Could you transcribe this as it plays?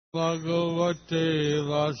Bhagavate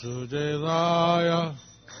Vasudevaya.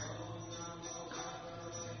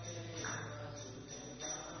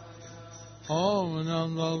 Om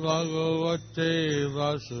Namo Bhagavate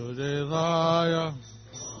Vasudevaya.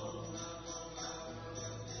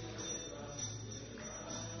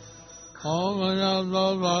 Om Namo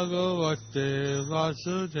Bhagavate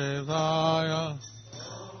Vasudevaya.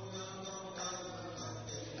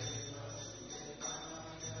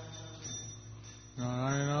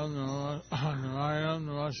 Narayana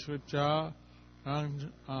Namaskritya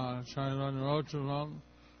Chaivan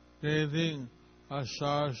Deving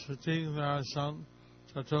Asaraswati Vyasam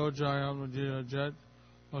Tato Jayam Udirajet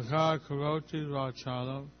Vakar Karoti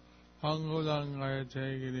Vachalam Pangulangaite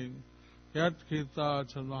Giring Yat Kita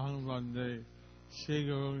Tamahang Vande Sri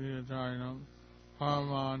Guru Nitayanam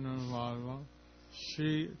Paramanam Valva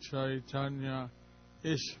Sri Chaitanya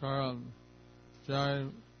Ishvaram Jai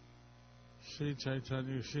Sri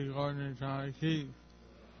Chaitanya Sri Gauranitai Ki,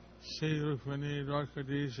 Sri Rukmani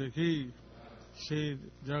Dwarkadisa Ki, Sri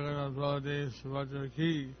Jagannath Baladev Subhadra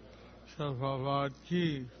Ki, Sri Prabhupada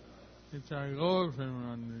Ki, Nitai Gaur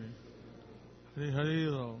Premanandi, Hari Hari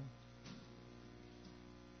Lo.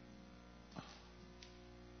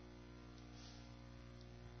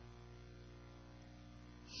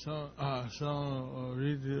 So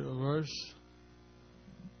read the verse.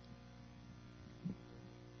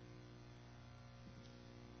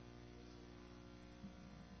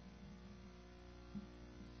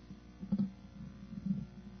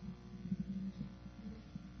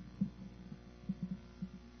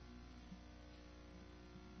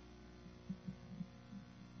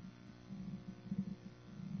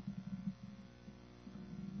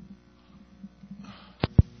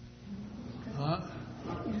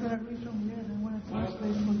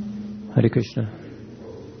 Hare Krishna.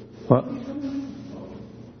 Well,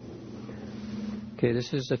 okay,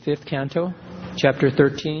 this is the 5th canto, chapter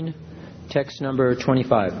 13, text number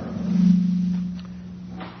 25.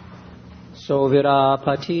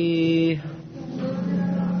 Sovirapati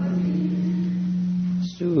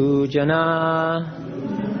Sujana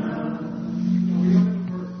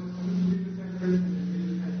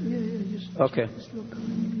Okay.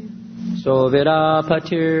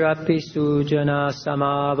 Sovirapatir api sujana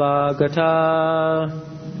samavagata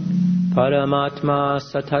Paramatma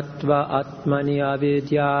satatva atmani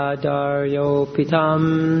avidya daryopitam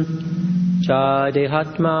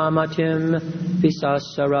Chadehatma matim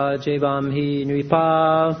visasara jevam hi nripa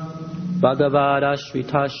Bhagavada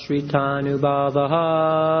shritashritanubbhavaha.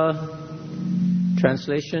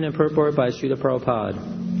 Translation and purport by Srila Prabhupada.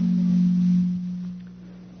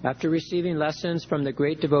 After receiving lessons from the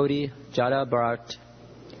great devotee Jada Bharat,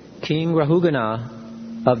 King Rahugana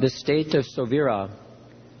of the state of Sovira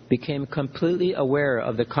became completely aware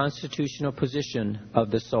of the constitutional position of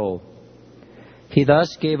the soul. He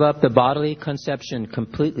thus gave up the bodily conception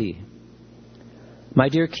completely. My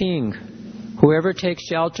dear king, whoever takes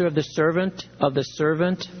shelter of the servant of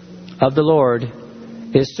the Lord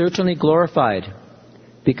is certainly glorified,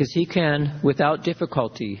 because he can, without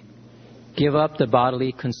difficulty, give up the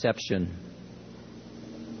bodily conception.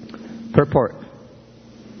 Purport.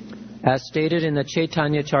 As stated in the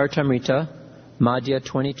Chaitanya Charitamrita, Madhya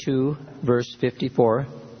 22, verse 54,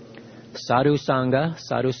 Sadhu Sangha,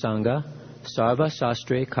 Sarva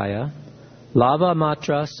Shastre Kaya, Lava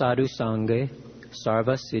Matra Sadhu Sangha,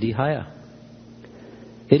 Sarva Siddhihaya.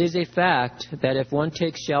 It is a fact that if one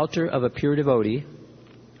takes shelter of a pure devotee,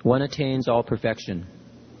 one attains all perfection,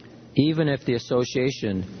 even if the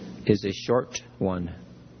association is a short one.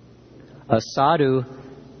 A sadhu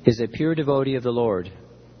is a pure devotee of the Lord.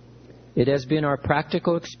 It has been our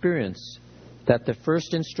practical experience that the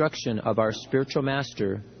first instruction of our spiritual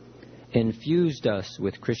master infused us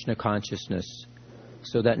with Krishna consciousness,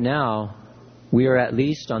 so that now we are at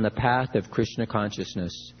least on the path of Krishna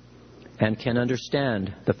consciousness and can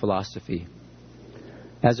understand the philosophy.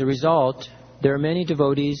 As a result, there are many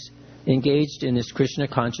devotees engaged in this Krishna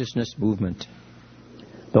consciousness movement.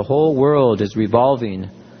 The whole world is revolving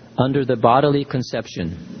under the bodily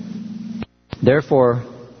conception. Therefore,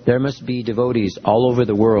 there must be devotees all over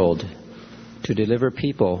the world to deliver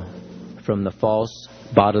people from the false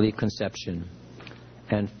bodily conception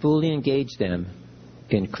and fully engage them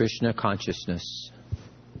in Krishna consciousness.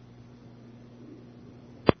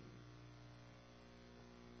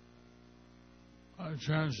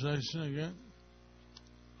 Translation again.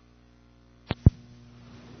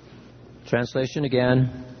 Translation again.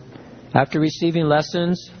 After receiving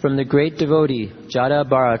lessons from the great devotee Jada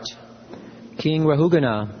Bharat, King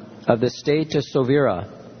Rahugana of the state of Sovira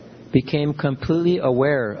became completely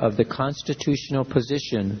aware of the constitutional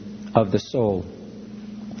position of the soul.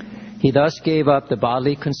 He thus gave up the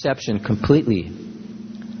bodily conception completely.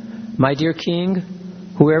 My dear King,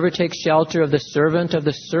 whoever takes shelter of the servant of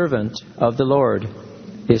the Lord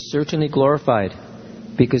is certainly glorified,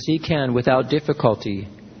 because he can, without difficulty,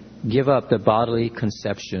 give up the bodily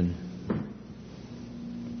conception.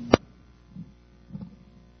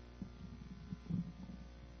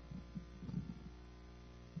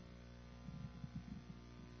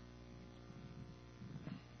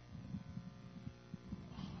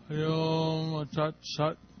 Om Tat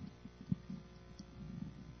Sat.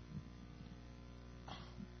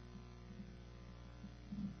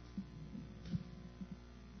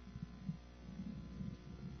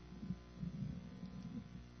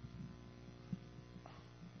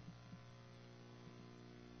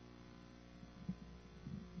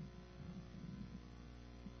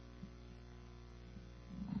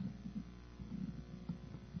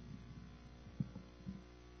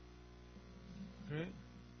 Okay.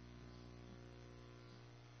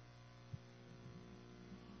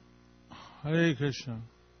 Hare Krishna.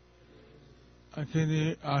 Can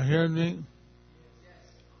you hear me?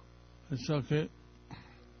 It's okay.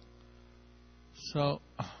 So,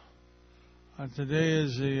 today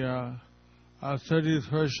is the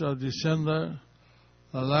 31st of December,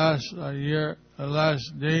 the last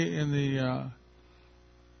last day in the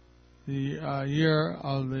year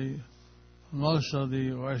of the most of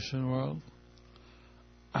the Western world.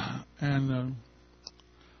 And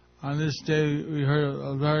on this day, we heard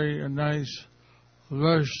a very nice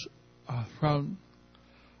verse from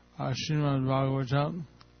Srimad Bhagavatam,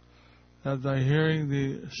 that by hearing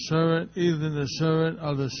the servant, even the servant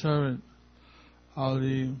of the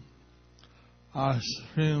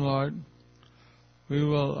Supreme Lord, we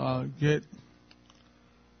will get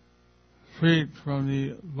freed from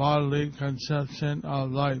the bodily conception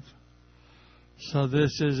of life. So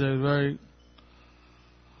this is a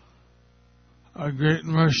great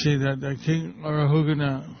mercy that the King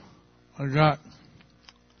Rahugana got.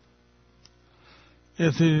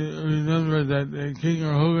 If you remember that the King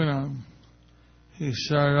Rahugana, he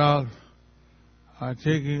started off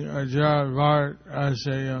taking a jar of art as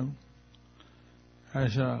a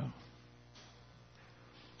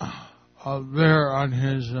bear on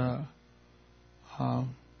his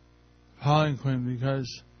palanquin,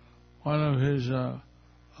 because one of his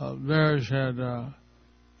bears had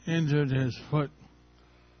injured his foot.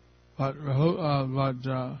 But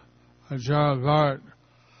a jar of art,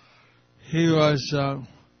 he was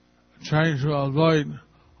trying to avoid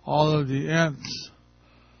all of the ants,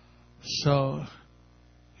 so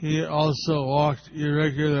he also walked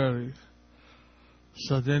irregularly.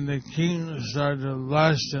 So then the king started to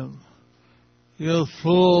blast him. You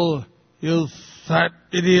fool, you fat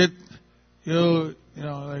idiot, you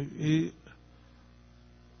know, like he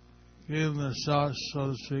gave him the sauce, so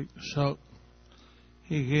to speak. So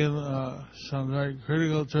he gave some very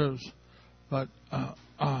critical terms, but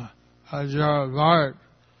a jar of art,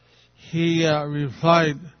 he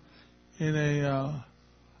replied in a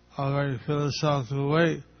very philosophical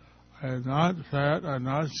way. I am not fat, I am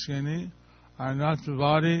not skinny, I am not the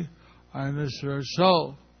body, I am the spirit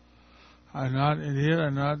soul. I am not idiot, I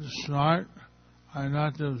am not smart, I am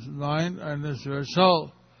not the mind, I am the spirit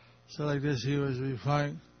soul. So like this he was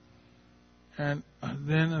replying. And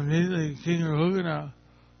then immediately King Rahugana,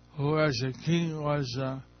 who as a king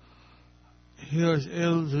he was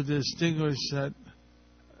able to distinguish that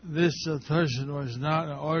this person was not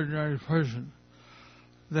an ordinary person,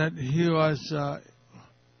 that he was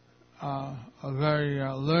a very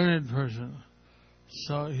learned person.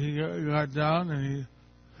 So he got down and he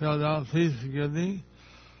fell down. Please forgive me.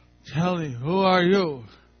 Tell me, who are you?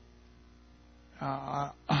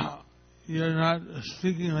 You're not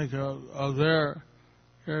speaking like a bear.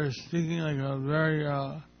 You're speaking like a very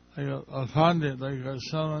like a pandit, like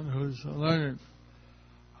someone who's learned.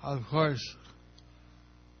 Of course,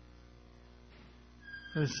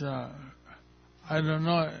 this I don't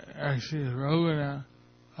know actually if Rahugana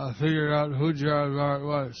figured out who Jar of Art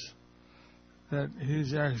was. That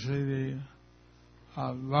he's actually the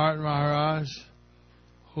Bharat Maharaj,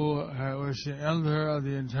 who was the emperor of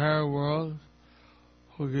the entire world,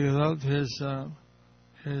 who gave up his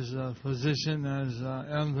position as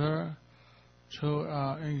emperor to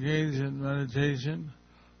engage in meditation,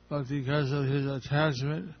 but because of his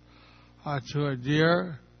attachment to a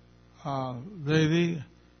deer baby,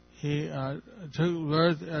 he took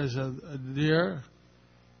birth as a deer,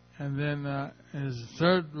 and then in his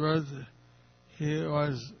third birth, he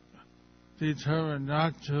was determined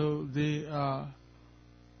not to be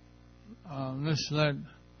misled.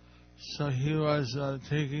 So he was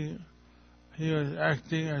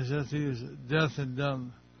acting as if he was deaf and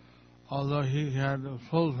dumb. although he had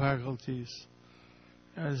full faculties.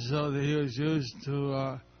 And so he was used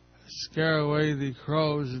to scare away the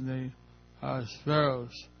crows and the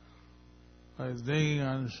sparrows by digging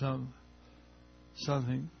on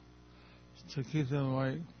something to keep them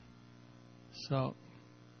awake. So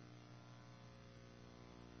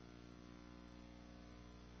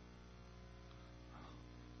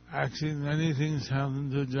actually many things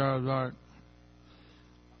happened to Jaradvart.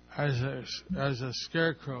 As a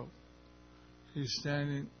scarecrow, he's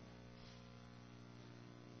standing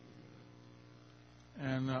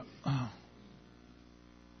and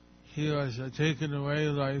he was taken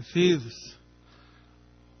away by thieves.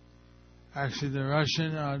 Actually, the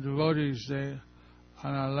Russian devotees, they,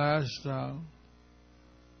 on our last,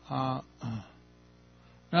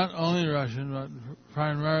 not only Russian, but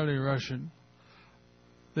primarily Russian,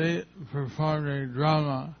 they performed a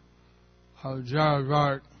drama of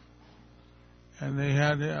Jaradvart, and they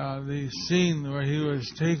had the scene where he was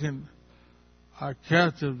taken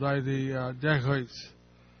captive by the dacoits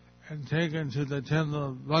and taken to the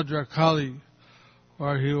temple of Bhadrakali,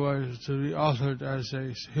 where he was to be offered as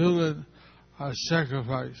a human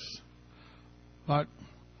sacrifice. But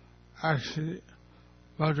actually,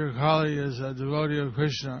 Bhadrakali is a devotee of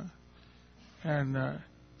Krishna, and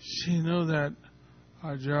she knew that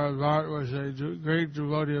Jaradvart was a great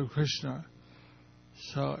devotee of Krishna.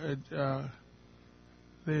 So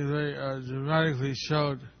they dramatically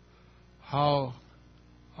showed how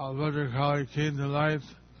Bhadrakali came to life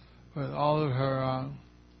with all of her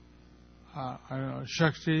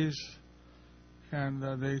Shaktis, and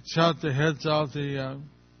they chopped the heads off the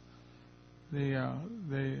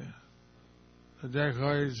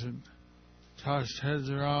dacoits and tossed heads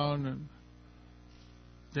around and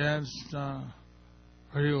danced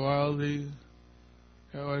pretty wildly.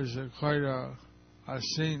 It was quite a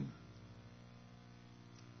scene.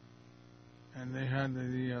 And they had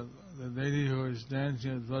the lady who was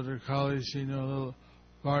dancing with Bhadrakali. She knew a little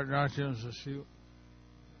Bharatanatyam, so she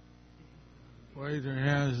waved her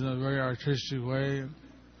hands in a very artistic way.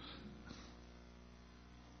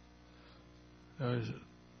 There was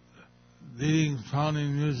leading,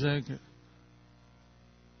 pounding music.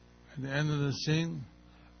 At the end of the scene,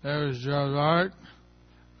 there was Jaradvart,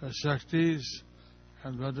 the Shaktis,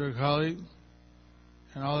 and Bhadrakali,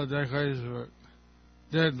 and all the dacoits were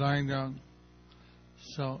dead, lying down.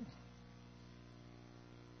 So,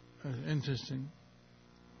 it was interesting.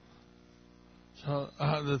 So,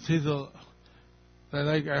 the people, they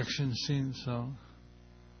like action scenes, so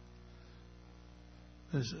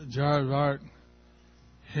this Jaradvart,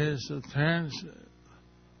 his parents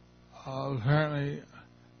apparently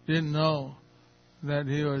didn't know that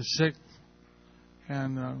he was sick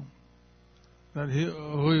and that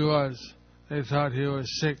who he was. They thought he was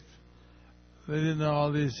sick. They didn't know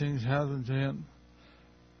all these things happened to him.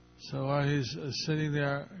 So while he's sitting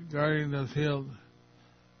there guarding the field,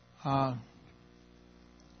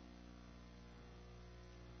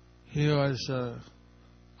 he was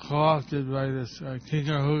co-opted by this King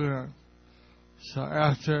Arjuna. So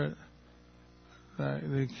after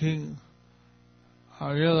the king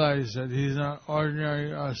realized that he's not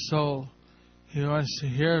ordinary soul, he wants to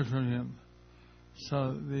hear from him.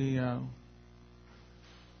 So the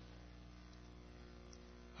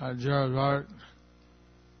Jaradvart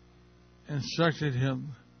instructed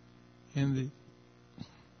him in the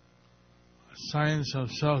science of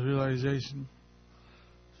self-realization.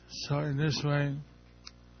 So in this way,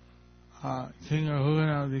 King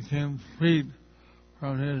Arjuna became freed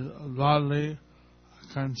from his bodily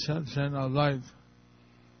conception of life.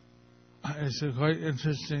 It's quite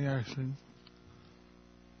interesting, actually.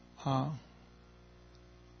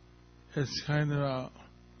 It's kind of a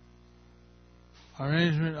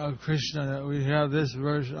arrangement of Krishna that we have this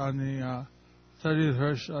verse on the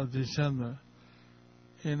 31st of December.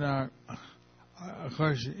 In our, of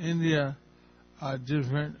course, in India,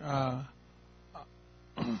 different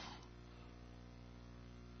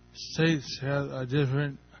states have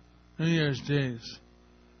different New Year's days.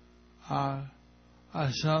 Some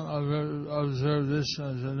observe this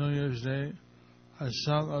as a New Year's Day.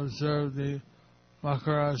 Some observe the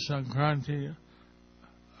Makara Sankranti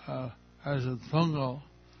as a Pongal,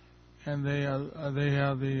 and they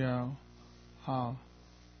have the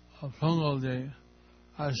Pongal Day.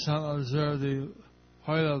 Some observe the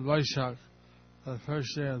Poila Vaishak, the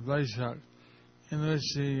first day of Vaishak, in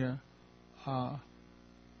which the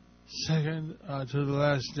second to the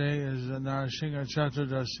last day is the Narasingha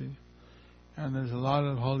Chaturdasi, and there's a lot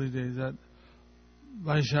of holy days. That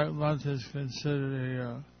Vaishak month is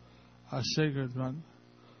considered a sacred month.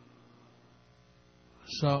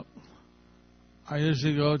 So, I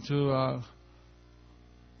usually go to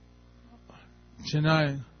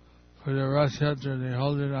Chennai for the Rath Yatra. They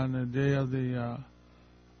hold it on the day of the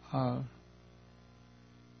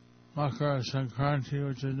Makara Sankranti,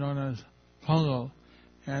 which is known as Pongal.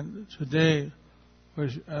 And today,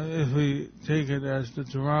 which, if we take it as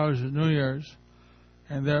tomorrow is New Year's,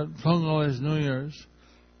 and that Pongal is New Year's,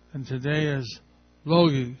 and today is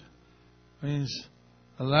Logi, means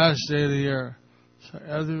the last day of the year. So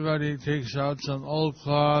everybody takes out some old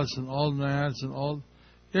cloths and old mats and old...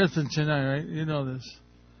 You're from Chennai, right? You know this.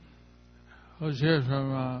 Who's here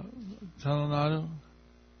from Tamil Nadu?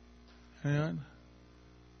 Anyone?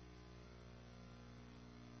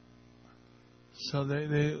 So they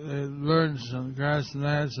learn some grass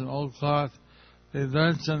mats and old cloth. They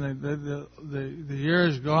learn something. The year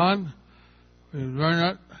is gone. We learn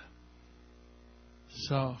it.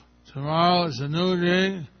 So tomorrow is a new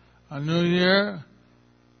day, a new year.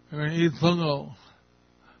 We're going to eat pungal.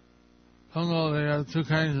 Pungal, they have two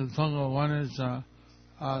kinds of pungal. One is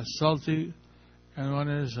salty and one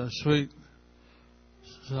is sweet.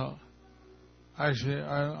 So actually,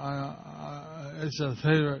 it's a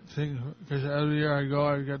favorite thing because every year I go,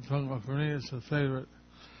 I get pungal. For me, it's a favorite.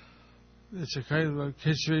 It's a kind of a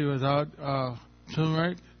khichdi without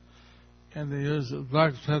turmeric, and they use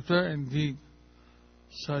black pepper and ghee.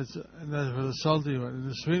 So and that's for the salty one. And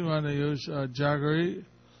the sweet one, they use jaggery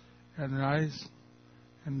and rice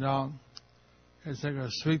and dal. It's like a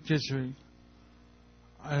sweet khichdi.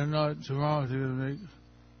 I don't know tomorrow what they're going to make.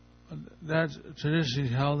 That tradition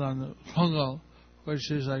is held on the Pongal, which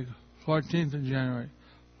is like 14th of January.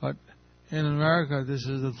 But in America, this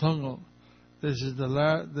is the Pongal. This is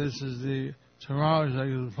the tomorrow is like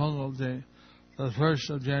the Pongal day, the 1st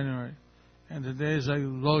of January. And today is like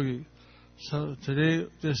Logi. So today,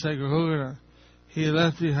 just like Rahugana, he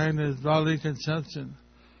left behind his bodily consumption.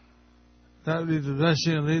 That would be the best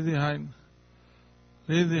thing to leave behind.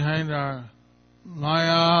 Leave behind our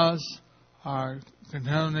mayas, our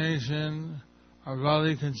contamination, our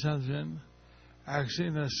bodily consumption. Actually,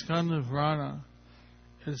 in the Skanda Purana,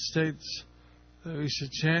 it states that we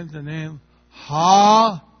should chant the name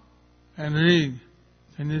Ha and Ri.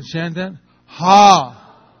 Can you chant that?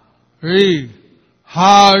 Ha, Ri,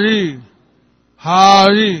 Hari,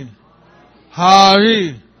 Hari,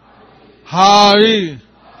 Hari, Hari,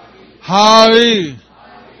 Hari.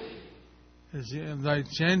 You see, and by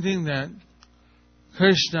chanting that,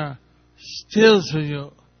 Krishna steals from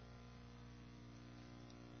you.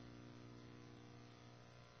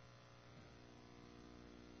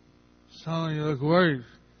 Some of you look worried.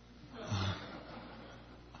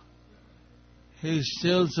 He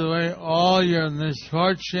steals away all your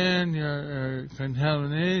misfortune, your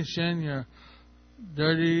contamination, your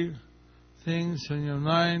dirty things from your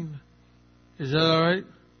mind. Is that all right?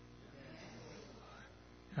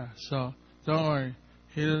 Yeah, so don't worry.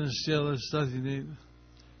 He doesn't steal the stuff you need.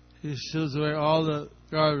 He steals away all the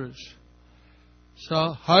garbage.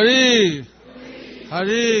 So, Hari!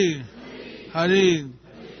 Hari! Hari!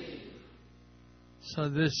 So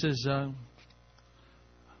this is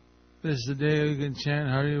the day we can chant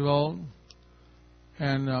Hari Bol.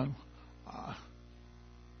 And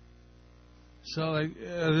so like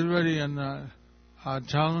everybody in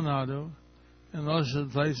Tamil Nadu, in most of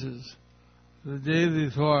the places, the day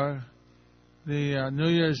before the New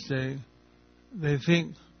Year's Day, they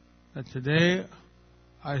think that today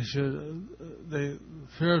they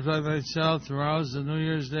purify myself, tomorrow's the New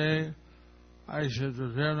Year's Day, I should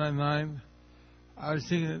prepare my mind. I was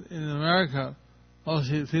thinking in America,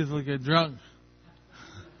 most people get drunk.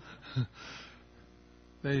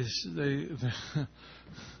 They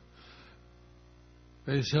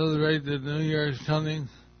celebrate the New Year's coming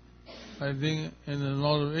by being in the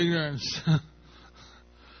mode of ignorance.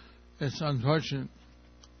 It's unfortunate,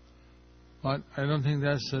 but I don't think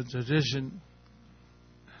that's a tradition.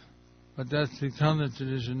 But that's become the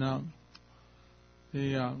tradition now.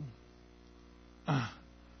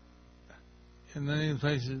 In many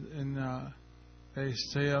places, they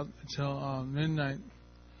stay up until midnight,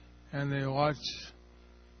 and they watch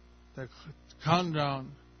the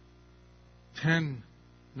countdown. 10,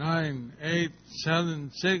 9, 8,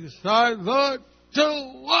 7, 6, 5, 4, 2,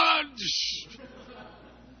 1.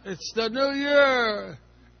 It's the New Year,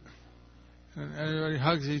 and everybody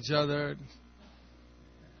hugs each other,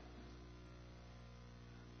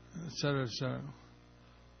 etc., etc.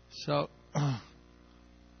 So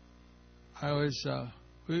I was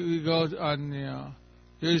we go on the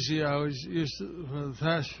usually I was used to, for the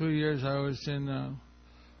past few years I was in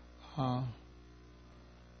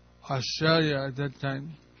Australia at that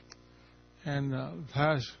time, and the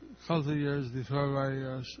past couple of years before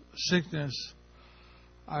my sickness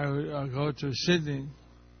I would go to Sydney.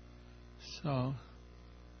 So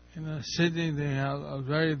in Sydney they have a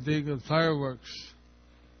very big fireworks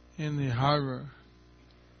in the harbor.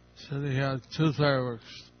 So they have two fireworks.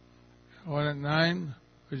 One at 9,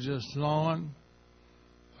 which is a small one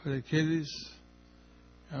for the kiddies,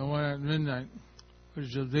 and one at midnight, which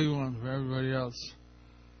is a big one for everybody else.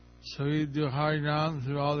 So we do hurry down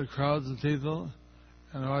through all the crowds of people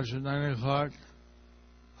and watch at 9 o'clock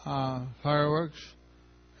fireworks,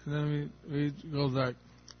 and then we go back.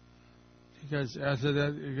 Because after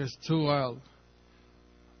that it gets too wild.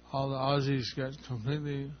 All the Aussies get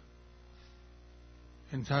completely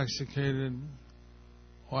intoxicated,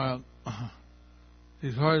 wild.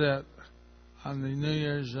 Before that, on the New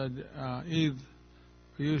Year's Eve,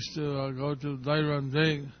 we used to go to Dairon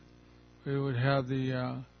Bay. We would have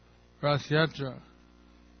the Rath Yatra.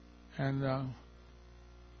 And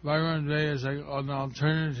Byron Bay is like an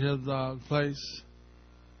alternative place.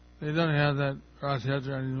 They don't have that Rath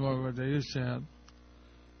Yatra anymore, but they used to have.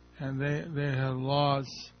 And they have laws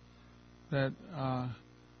that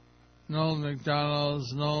no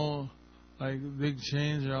McDonald's, no like big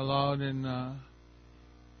chains are allowed in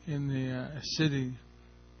the city,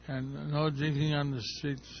 and no drinking on the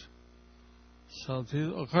streets. So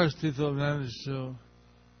of course people managed to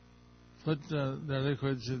put their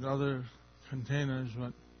liquids in other containers,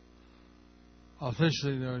 but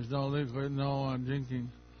officially there was no liquid, no drinking.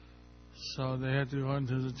 So they had to go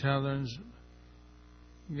into the taverns,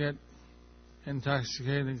 get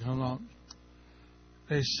intoxicated and come out.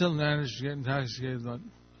 They still managed to get intoxicated, but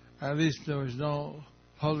at least there was no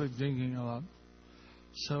public drinking allowed.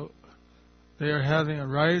 So they are having a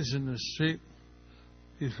rise in the street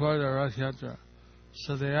before the Rath Yatra.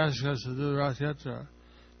 So they asked us to do the Rath Yatra.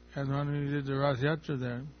 And when we did the Rath Yatra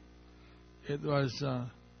there, it was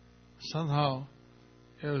somehow,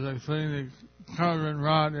 it was like putting the current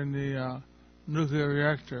rod in the nuclear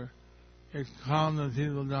reactor. It calmed the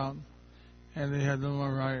people down, and they had no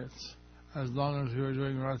more riots as long as we were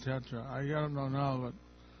doing Rath Yatra. I don't know now, but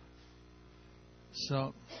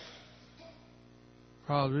so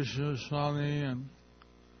Prabhupada Vishnu Swami and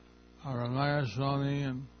Ramaya Swami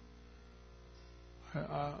and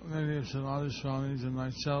many of some other Swamis and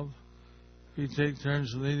myself, we take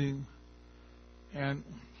turns leading, and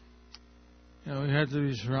we had to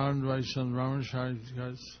be surrounded by some brahmacharis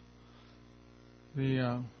because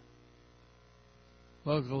the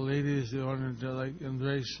local ladies, they wanted to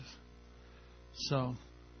embrace us. So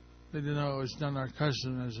they didn't know it was not our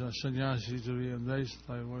custom as a sannyasi to be embraced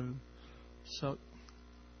by women. So,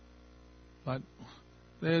 but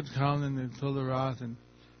they had come and they pulled the Rath, and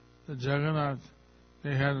the Jagannath,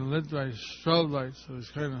 they had it lit by strobe lights. So it was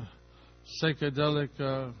kind of psychedelic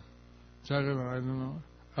Jagannath. I don't know.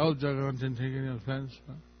 I hope Jagannath didn't take any offense,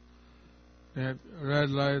 but they had red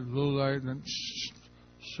light, blue light, and then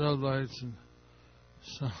strobe lights, and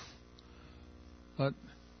so. But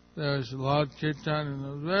there was Lord Kirtan, and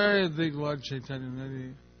a very big Lord Chaitanya,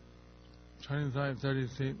 maybe 25, 30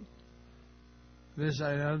 feet. This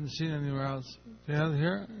I haven't seen anywhere else. They have it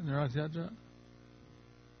here in the Rath Yatra?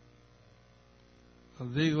 A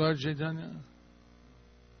big Lord Chaitanya?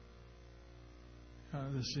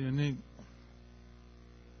 This is unique.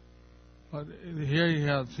 But here you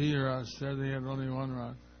have 3 Raths, there they had only 1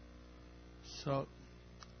 Rath. So,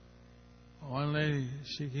 one lady,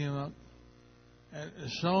 she came up, and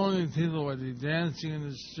so many people would be dancing in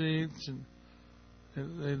the streets, and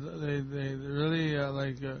they really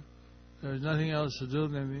there was nothing else to do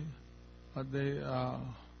maybe, but they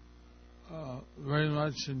very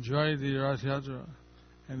much enjoyed the Rath Yatra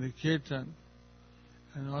and the Kirtan.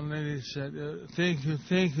 And one lady said, thank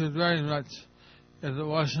you very much. If it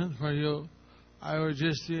wasn't for you, I would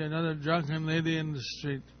just be another drunken lady in the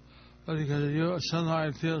street. But because of you, somehow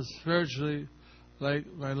I feel spiritually like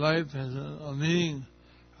my life has a meaning,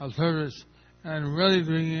 a purpose, and really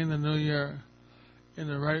bringing in the new year in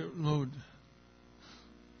the right mood.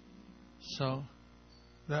 So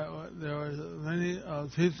there were many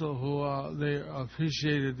people who they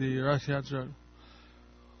appreciated the Rath Yatra.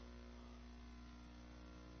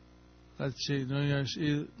 Let's see, New Year's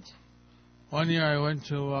Eve. One year I went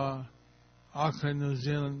to Auckland, New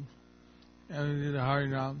Zealand, and we did a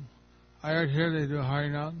Harinam. I heard here they do a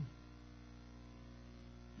Harinam.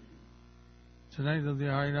 Tonight they'll do a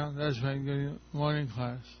Harinam. That's why I'm getting morning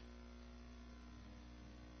class.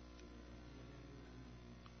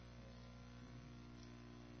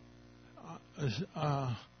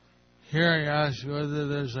 Here I ask whether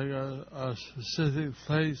there's like a specific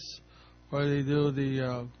place where they do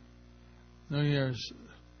the New Year's.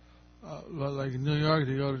 But like in New York,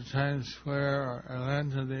 they go to Times Square, or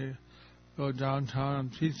Atlanta, they go downtown on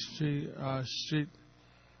Peachtree Street.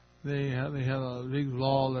 They have a big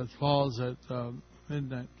ball that falls at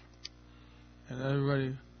midnight, and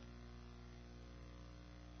everybody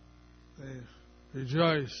they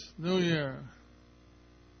rejoice. New Year.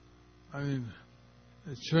 I mean,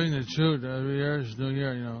 it's showing the truth. Every year is New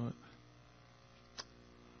Year, you know.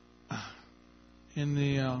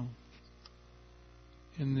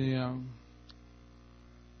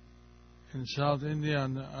 In South India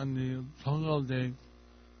on the Pongal day,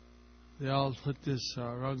 they all put this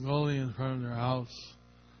rangoli in front of their house,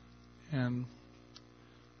 and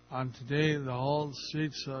on today the whole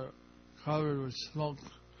streets are covered with smoke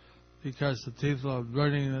because the people are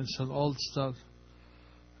burning some old stuff.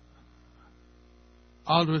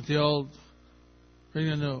 Out with the old, bring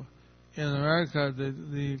the new. In America,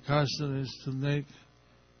 the custom is to make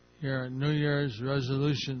your New Year's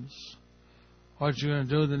resolutions. What you're going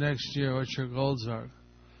to do the next year, what your goals are.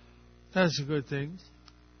 That's a good thing.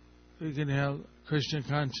 We can have Krishna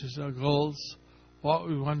conscious goals, what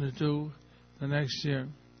we want to do the next year.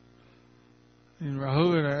 In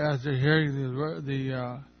Rahula, after hearing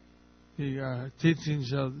the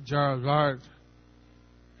teachings of Jaravard,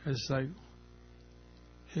 it's like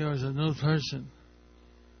he was a new person.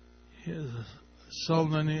 So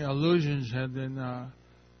many illusions had been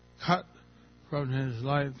cut from his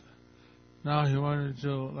life. Now he wanted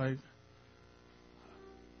to like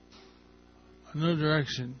a new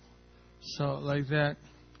direction. So like that,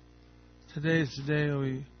 today is the day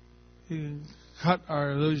we can cut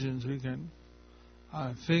our illusions. We can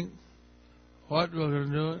think what we're going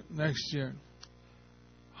to do next year,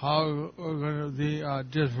 how we're going to be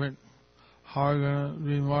different, how we're going to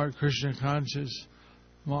be more Krishna conscious,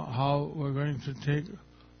 how we're going to take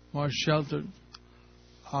more shelter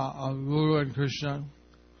of Guru and Krishna.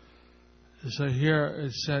 So here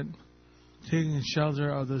it said, taking shelter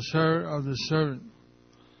of the servant.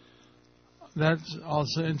 That's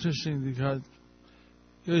also interesting because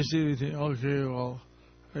usually we think, okay, well,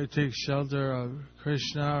 I take shelter of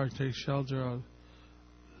Krishna or take shelter of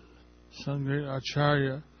some great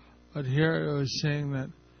acharya. But here it was saying that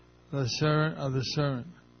the servant of the servant.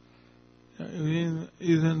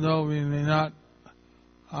 Even though we may not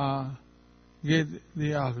get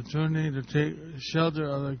the opportunity to take shelter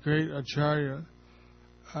of the great acharya,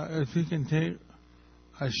 if we can take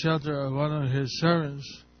a shelter of one of his servants,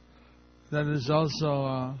 that is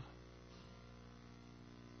also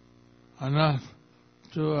enough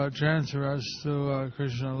to transfer us to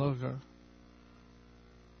Krishna Loka.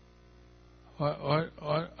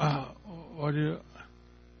 What do you,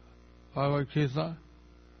 Bhagavad Gita?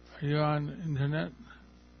 Are you on internet?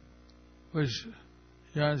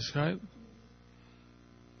 You're on Skype?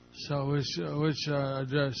 So which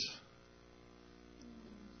address?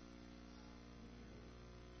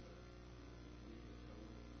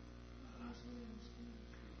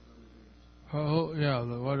 Oh, yeah,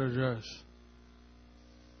 what address?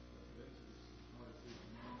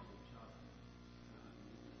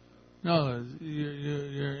 No,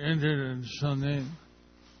 you're entered in some name.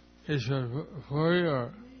 Is it for you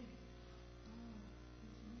or?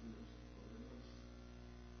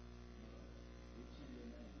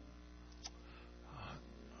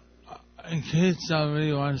 In case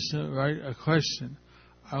somebody wants to write a question,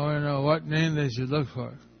 I want to know what name they should look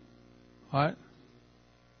for. What?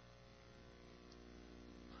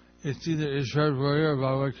 It's either Ishwar Puri or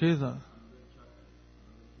Bhagavad Gita.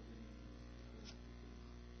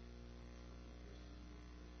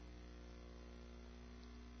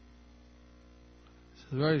 It's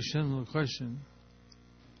a very simple question.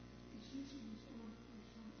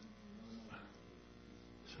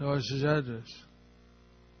 So what's his address?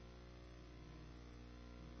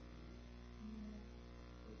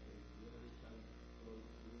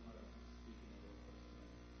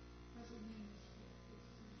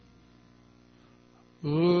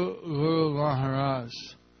 Guru Maharaj.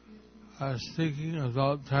 I was thinking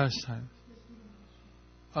about pastime.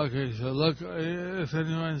 Okay, so look, if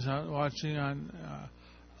anyone's watching on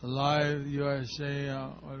Live USA,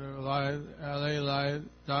 whatever, live,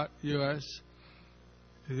 LALive.us,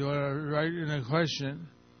 if you want to write in a question,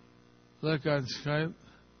 look on Skype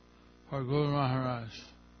for Guru Maharaj.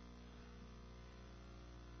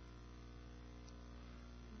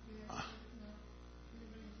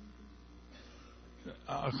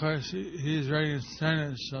 Of course, he's writing his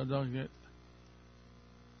sentence, so don't get.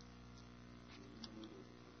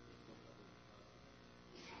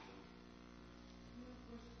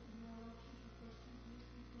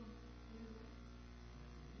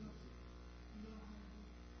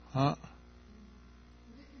 Huh?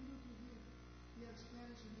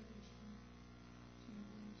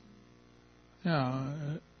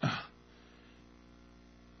 Yeah.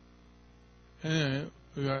 Anyway,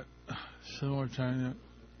 we got some more time yet.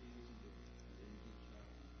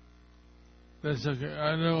 That's okay.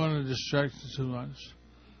 I don't want to distract you too much.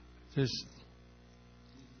 Just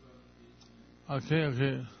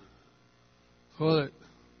okay. Hold it.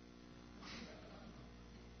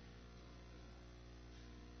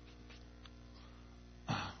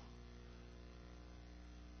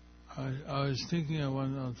 I was thinking of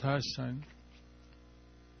one of pastime.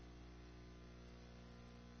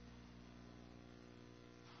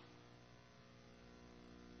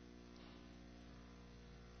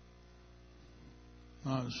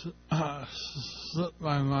 Slipped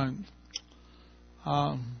my mind.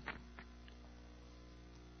 Huh?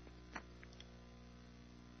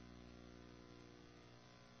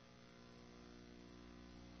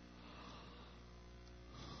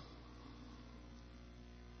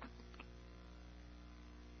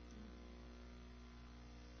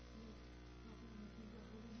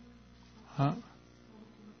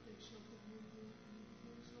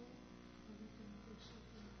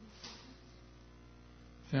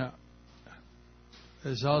 Yeah.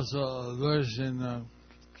 There's also a verse in,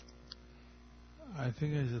 I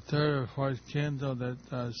think it's the third or fourth canto that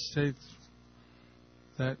states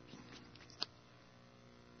that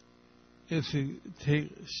if you take,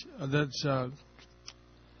 that's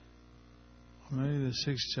maybe the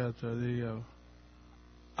sixth chapter, the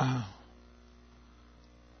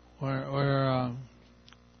where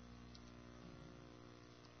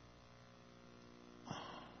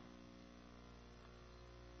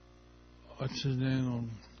what's his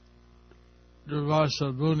name?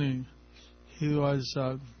 Durvasa Muni, he was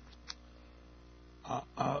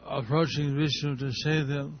approaching Vishnu to save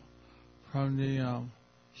him from the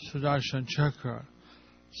Sudarshan Chakra.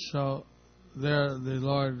 So there the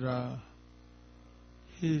Lord,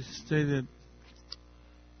 he stated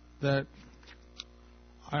that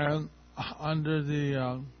I am under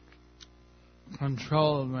the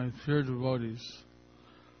control of my pure devotees.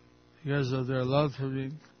 Because of their love for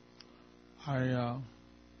me, I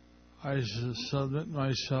submit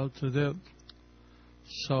myself to them.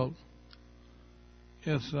 So,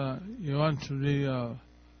 if you want to be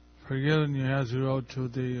forgiven, you have to go to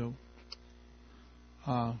the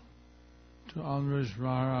to Amrish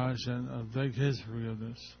Maharaj and beg his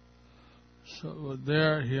forgiveness. So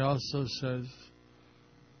there he also says,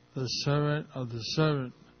 the servant of the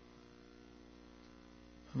servant,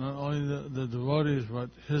 not only the devotees but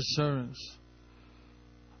his servants.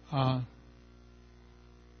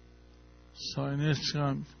 So in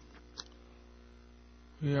ISKCON,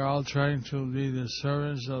 we are all trying to be the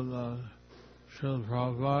servants of Srila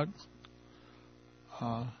Prabhupada,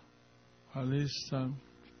 at least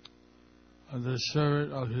the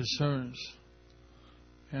servant of his servants.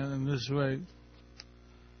 And in this way,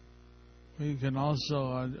 we can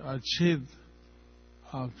also achieve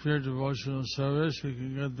pure devotional service. We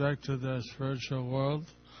can get back to the spiritual world.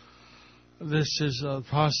 This is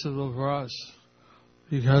possible for us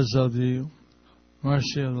because of the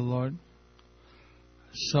mercy of the Lord.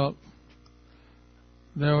 So,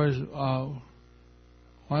 there was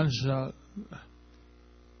once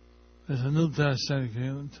there's a New Testament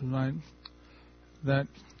came to mind that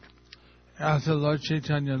after Lord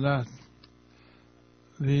Chaitanya left,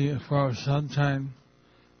 for some time,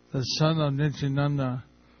 the son of Nityananda,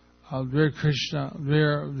 Veer Krishna,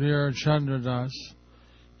 Veer Chandra Das,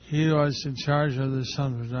 he was in charge of the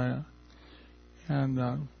Sampradaya.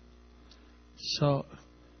 And so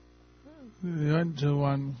we went to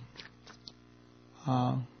one,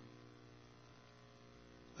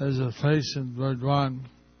 there's a place in Burdwan,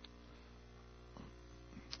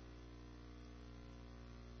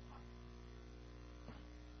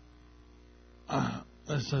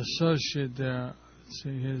 there's an associate there.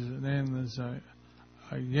 See, his name is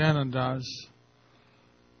Gyanadas,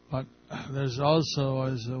 but there's also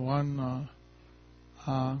one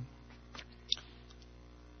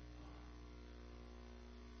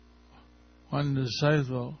one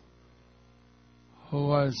disciple who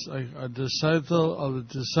was like a disciple of a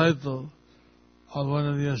disciple of one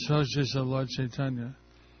of the associates of Lord Chaitanya.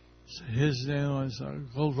 So his name was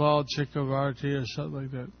Gopal Chakravarti or something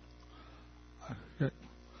like that. Okay.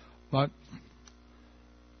 But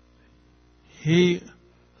he,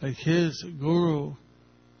 like his guru,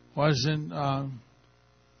 wasn't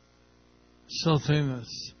so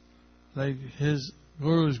famous. Like his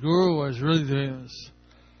guru's guru was really famous.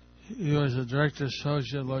 He was a direct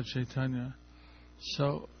associate of Lord Chaitanya.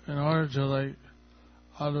 So in order to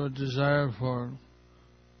out of a desire for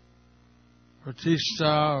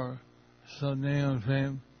pratishtha or some name and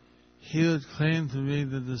fame, he would claim to be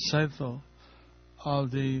the disciple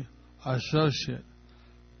of the associate,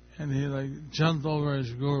 and he jumped over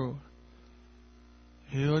his guru.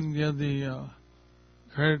 He wouldn't give the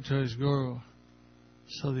credit to his guru.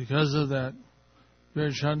 So because of that,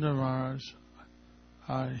 Veer Chandra Maharaj,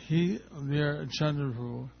 Veer Chandra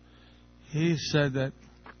Prabhu, he said that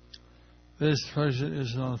this person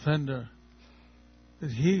is an offender.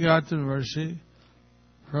 That he got the mercy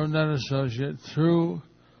from that associate through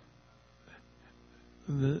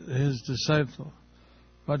his disciple,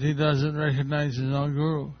 but he doesn't recognize his own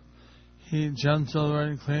guru. He jumps over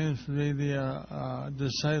and claims to be the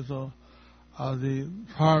disciple of the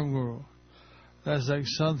farm guru. That's like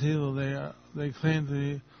some people, they claim to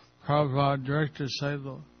be Prabhupada direct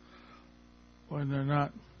disciple when they're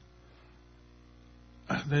not.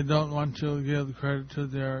 They don't want to give credit to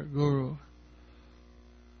their guru.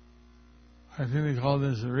 I think they call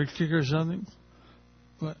this a riktik or something.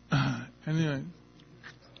 But anyway,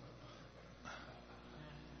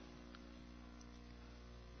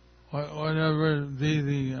 whatever be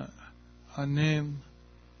the name,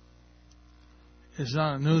 it's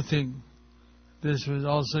not a new thing. This was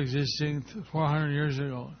also existing 400 years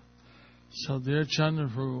ago. So dear Chandra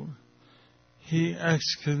Prabhu, he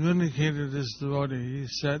excommunicated this devotee. He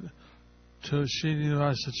said to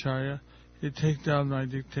Srinivasacharya, you take down my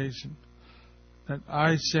dictation. That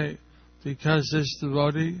I say, because this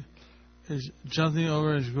devotee is jumping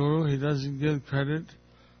over his guru, he doesn't give credit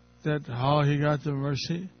that how he got the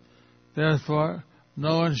mercy. Therefore,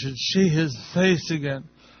 no one should see his face again.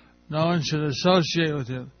 No one should associate with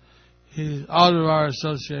him. He's out of our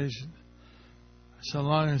association, so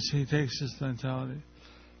long as he takes this mentality.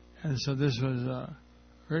 And so this was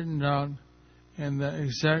written down, and the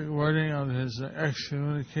exact wording of his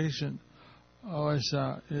excommunication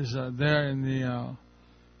is there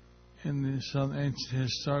in some ancient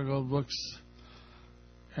historical books,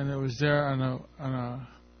 and it was there on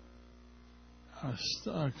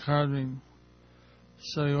a carving.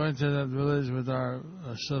 So we went to that village with our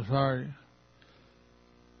safari.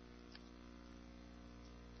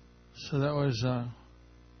 So that was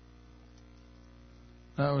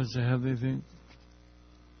a heavy thing.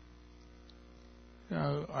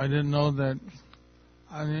 I didn't know that.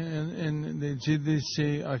 I mean, in the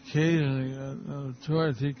GDC, occasionally, 2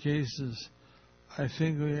 or 3 cases, I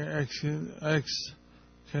think we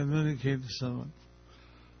excommunicated someone.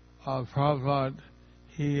 Prabhupada,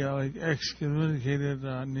 he excommunicated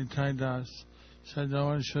Nitai Das, said no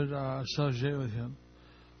one should associate with him,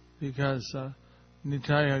 because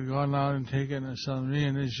Nitai had gone out and taken some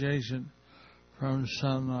reinitiation from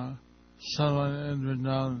someone in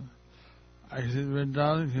Vrindavan. I said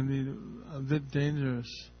Vrindavan can be a bit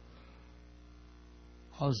dangerous,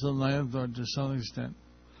 also Mayapur to some extent.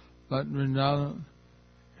 But Vrindavan,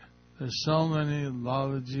 there's so many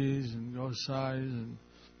Lalajis and Gosais and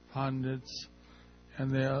Pandits,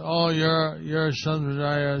 and they are, your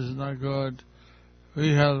Sampradaya is not good. We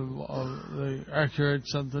have the accurate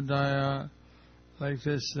Sampradaya, like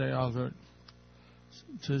this they offer.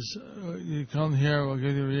 You come here, we'll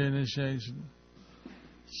give you reinitiation.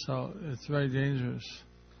 So it's very dangerous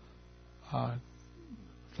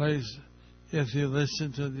place if you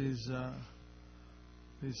listen to these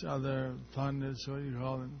other pundits, what you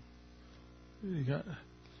call them.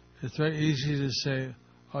 It's very easy to say,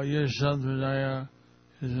 oh, your Sampradaya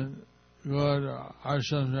isn't good, or our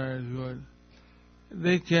Sampradaya is good.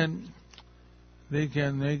 They can make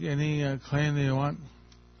any claim they want.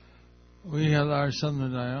 We have our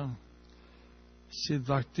Sampradaya. Sri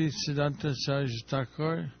Bhakti Siddhanta Saraswati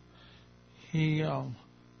Thakur, he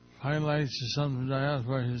highlights the Sampradaya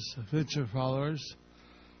for his future followers,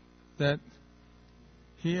 that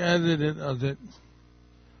he edited a bit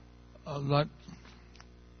of what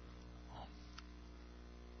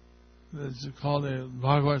is called a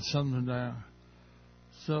Bhagavad Sampradaya.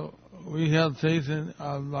 So we have faith in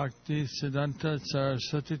Bhakti Siddhanta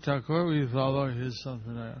Saraswati Thakur. We follow his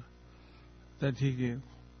Sampradaya that he gave.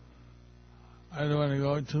 I don't want to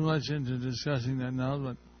go too much into discussing that now,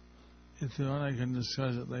 but if you want, I can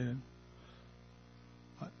discuss it later.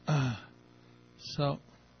 So,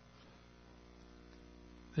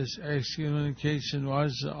 this excommunication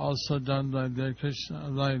was also done by their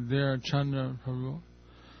Chandra Prabhu,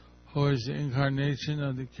 who is the incarnation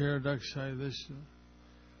of the Kiradakshai Vishnu.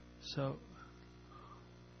 So,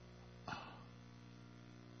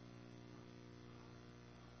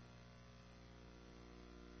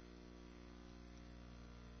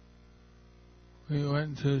 we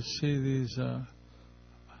went to see these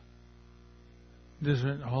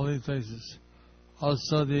different holy places.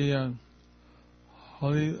 Also the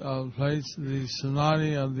holy place, the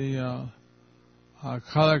samadhi of the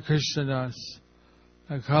Kala Krishnadas,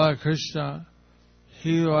 Kala Krishna,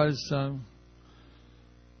 he was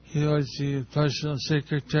the personal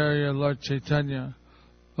secretary of Lord Chaitanya,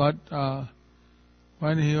 but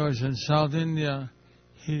when he was in South India,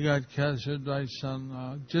 he got captured by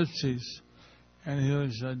some gypsies, and he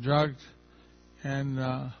was drugged, and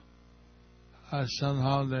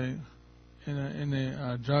somehow they, in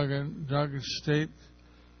a drug state,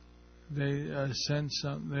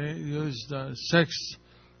 they used sex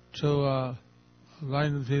to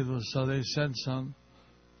blind people, so they sent some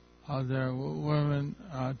of their women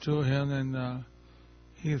to him, and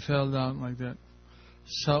he fell down like that.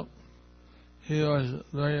 So he was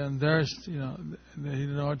very embarrassed, he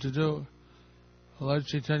didn't know what to do. Lord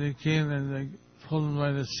Chaitanya came and they pulled him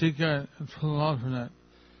by the sika and pulled him out from that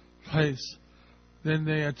place. Then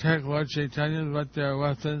they attacked Lord Chaitanya, but their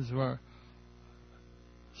weapons were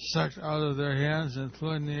sucked out of their hands and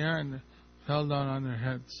flew in the air and fell down on their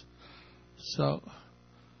heads. So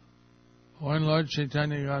when Lord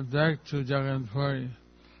Chaitanya got back to Jagannath Puri,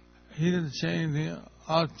 he didn't say anything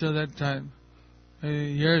up to that time.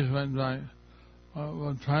 Maybe years went by.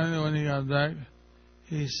 But finally, when he got back,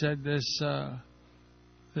 he said this Kala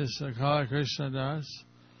Krishna Das,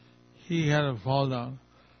 he had a fall down.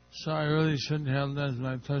 So I really shouldn't have him as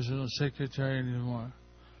my personal secretary anymore.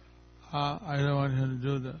 I don't want him to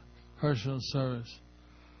do the personal service.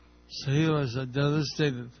 So he was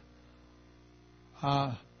devastated.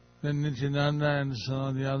 Then Nityananda and some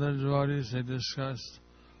of the other devotees, they discussed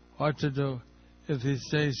what to do. If he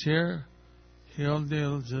stays here, he won't be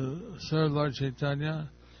able to serve Lord Chaitanya.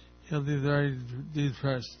 He'll be very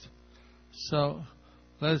depressed. So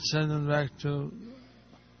let's send him back to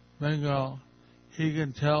Bengal. He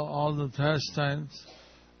can tell all the pastimes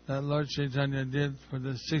that Lord Chaitanya did for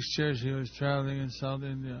the 6 years he was traveling in South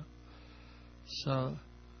India. So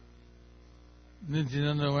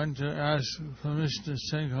Nityananda went to ask permission to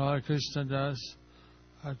send Kala Krishna Das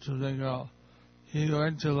to Bengal. He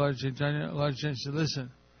went to Lord Chaitanya. Lord Chaitanya said,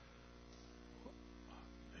 listen,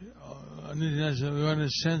 Nityananda said, we want to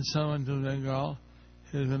send someone to Bengal.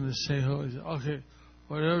 He was going to say who. He said, okay,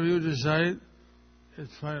 whatever you decide,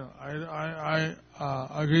 it's final. I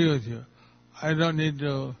agree with you. I don't need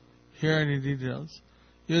to hear any details.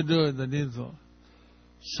 You do it, the needful.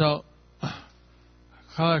 So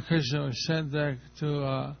Kala Krishna was sent back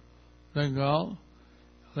to Bengal.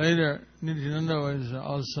 Later, Nityananda was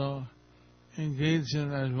also engaged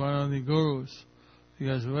in as one of the gurus,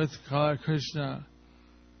 because with Kala Krishna,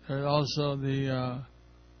 there's also the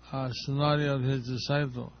samadhi of his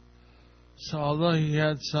disciple. So although he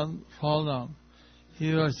had some fall down,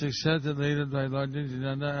 he was accepted later by Lord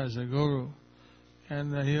Nityananda as a guru,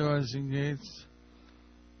 and he was engaged.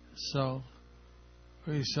 So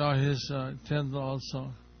we saw his temple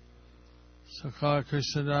also. So Kala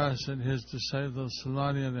Krishna Das and his disciple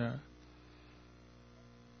Samadhi there.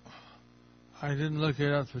 I didn't look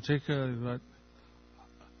it up particularly, but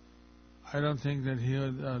I don't think that he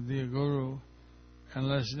would be a guru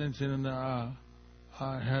unless Nityananda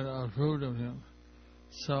had approved of him.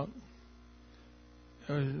 So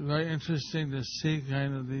it was very interesting to see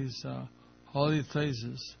kind of these holy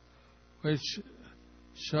places, which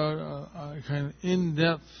showed a kind of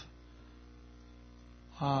in-depth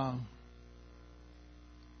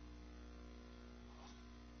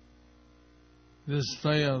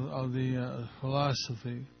display of the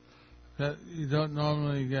philosophy that you don't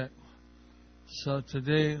normally get. So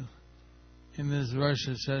today, in this verse,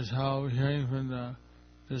 it says how we're hearing from the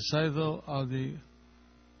disciple of the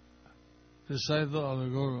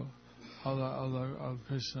Guru, of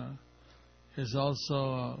Krishna, is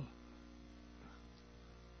also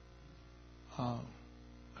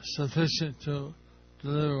sufficient to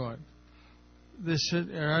deliver one. This should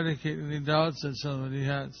eradicate any doubts that somebody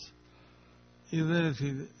has. Even if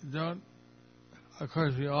you don't, of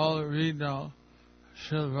course, we all read now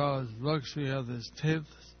Srila Prabhupada's books, we have his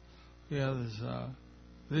tapes, we have his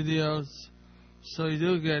videos, so you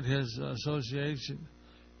do get his association,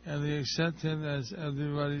 and we accept him as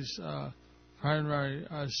everybody's primary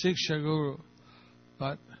Siksha Guru.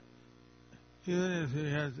 But even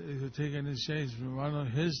if you take initiation from one of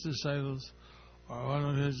his disciples, or one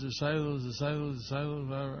of his disciples,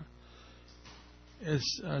 whatever,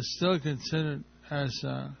 it's still considered as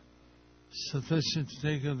sufficient to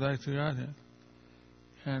take him back to Godhead.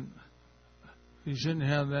 And you shouldn't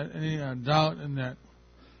have that any doubt in that.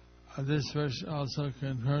 This verse also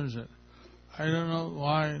confirms it. I don't know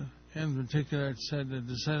why in particular it said the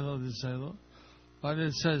disciple, but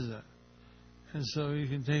it says that. And so you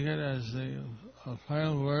can take it as a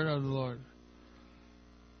final word of the Lord.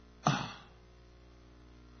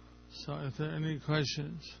 So if there are any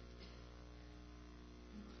questions.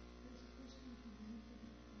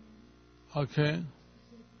 Okay.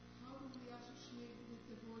 How do we associate with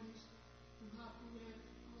devotees who have to wear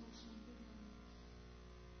all the same devotees?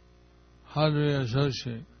 How do we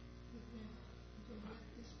associate? With them, if they get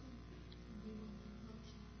this one, and they want to help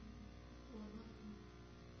something, or another one,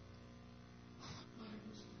 Hare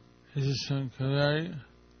Krishna. This is from Kaveri. This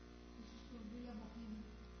is from Villa Mahina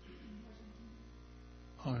in Argentina.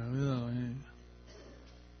 Oh, really?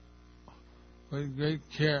 With great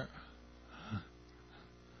care.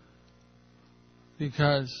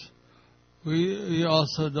 Because we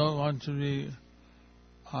also don't want to be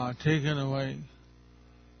taken away.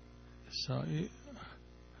 So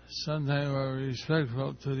sometimes we're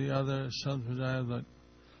respectful to the other sampradaya, but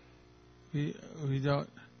we don't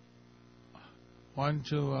want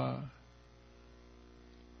to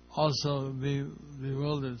also be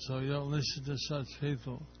bewildered, so you don't listen to such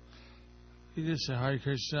people. You just say Hare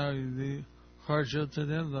Krishna, you be cordial to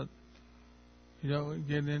them, but you don't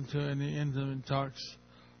get into any intimate talks.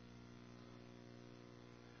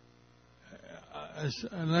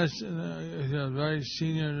 Unless if you're a very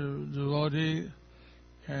senior devotee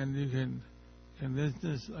and you can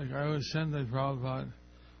this, like I was sent by Prabhupada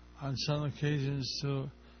on some occasions to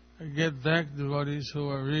get back devotees who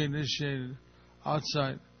are reinitiated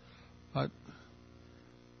outside, but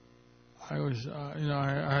I was,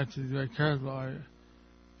 I had to be very careful.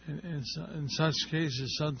 In such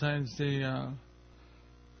cases, sometimes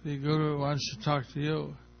the guru wants to talk to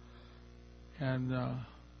you, and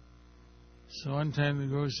so one time the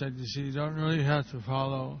guru said, "You see, you don't really have to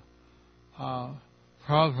follow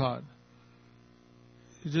Prabhupada.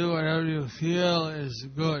 You do whatever you feel is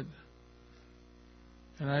good."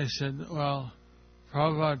 And I said, "Well,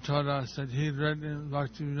 Prabhupada taught us that he'd read in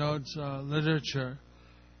Bhaktivinoda's literature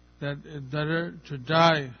that it's better to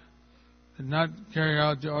die than not carry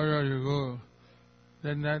out the order of your guru."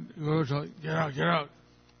 Then that guru told, "Get out, get out."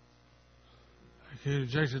 He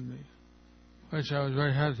rejected me, which I was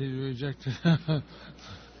very happy to be rejected.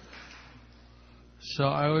 So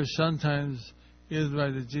I was sometimes either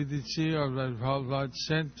by the GDC or by Prabhupada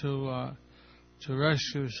sent to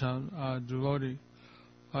rescue some devotee.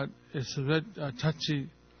 But it's a bit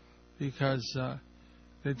touchy because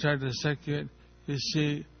they try to second. You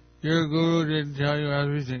see, your guru didn't tell you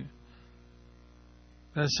everything.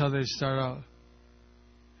 That's how they start out.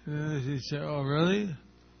 And then you say, "Oh, really?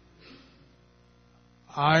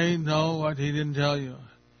 I know what he didn't tell you."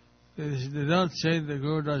 They don't say the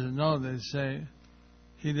guru doesn't know. They say,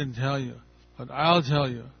 "He didn't tell you, but I'll tell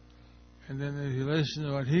you." And then if you listen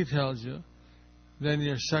to what he tells you, then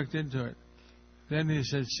you're sucked into it. Then he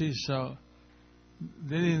said, "See, so."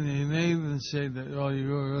 Then he may even say that, "Oh, you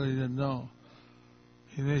really didn't know."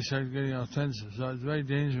 He may start getting offensive. So it's very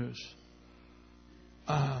dangerous.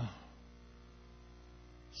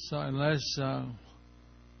 So unless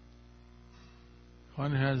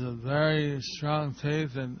one has a very strong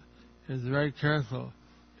faith and is very careful,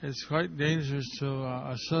 it's quite dangerous to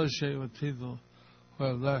associate with people who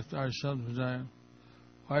have left our sampradaya.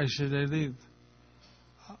 Why should they leave?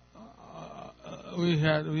 I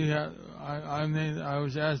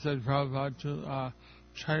was asked by Prabhupada to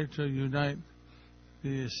try to unite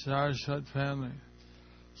the Saraswat family.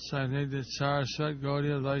 So I made the Saraswat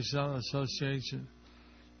Gaudiya Vaishnava Association.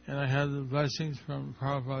 And I had the blessings from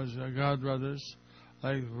Prabhupada's godbrothers,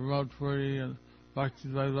 like Pramod Puri and Bhakti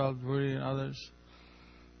Vaibhav Puri and others.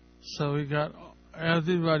 So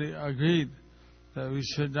everybody agreed that we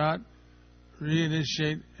should not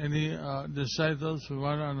reinitiate any disciples for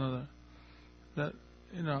one another. That,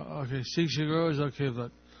 okay, Siksha Guru is okay,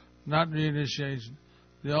 but not reinitiation.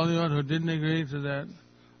 The only one who didn't agree to that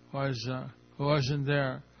was, who wasn't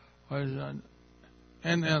there, was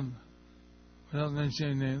NM, without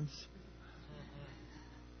mentioning names.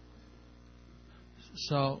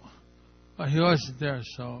 So, he wasn't there,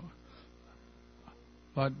 so,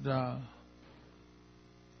 but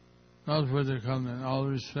not further comment, all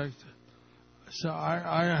respect. So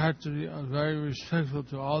I had to be very respectful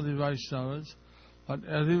to all the Vaishnavas, but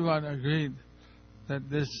everyone agreed that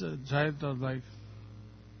this type of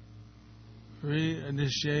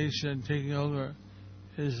reinitiation, taking over,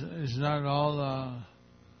 is not all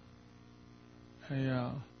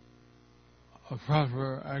a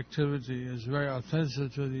proper activity. It's very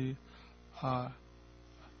offensive to the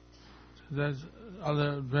that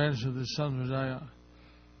other branch of the Sampradaya.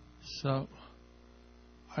 So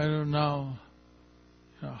I don't know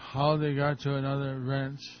how they got to another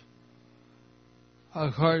branch.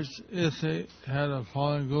 Of course, if they had a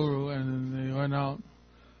fallen guru and then they went out,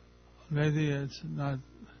 maybe it's not.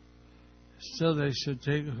 Still, they should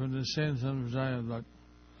take it from the same Sampradaya, but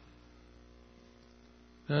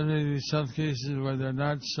there may be some cases where they're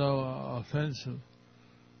not so offensive.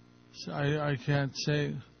 So I can't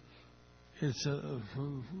say it's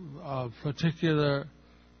a particular,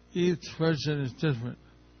 each person is different.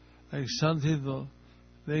 Like some people,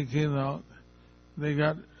 they came out, they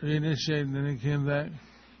got reinitiated, and then they came back,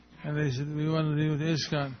 and they said, we want to be with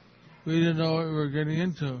ISKCON. We didn't know what we were getting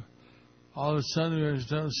into. All of a sudden, we were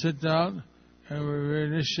to sit down, and we were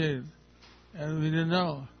initiated. And we didn't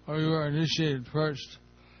know, or we were initiated first.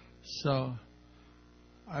 So,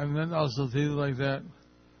 I met also people like that.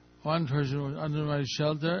 One person was under my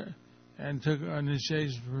shelter and took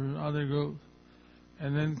initiation from another group,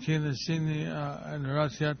 and then came to see me in the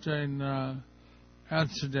Rath Yatra in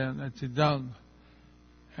Amsterdam at the Dam.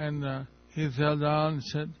 And he fell down and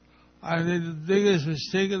said, I made the biggest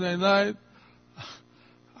mistake of my life.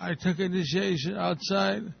 I took initiation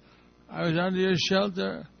outside. I was under your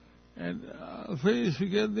shelter, and please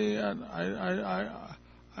forgive me. And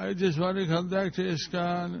I just want to come back to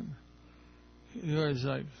ISKCON. And he was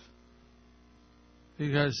like,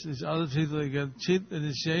 because these other people, they get cheap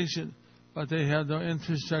initiation, but they have no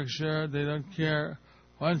infrastructure. They don't care.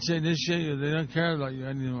 Once they initiate you, they don't care about you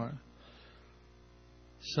anymore.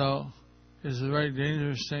 So it's a very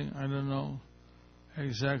dangerous thing. I don't know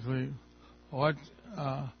exactly what,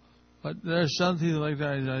 but there are some people like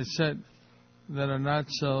that, as I said, that are not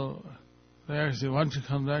so, they actually want to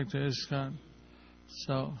come back to ISKCON.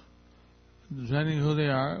 So, depending who they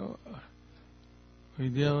are, we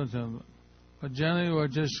deal with them. But generally, we're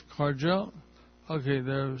just cordial. Okay,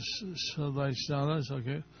 they're Vaishnavas,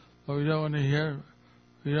 okay, but we don't want to hear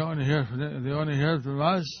from them. If they want to hear from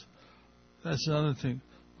us, that's another thing.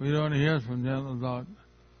 We don't want to hear from them about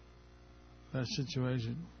that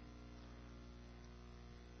situation.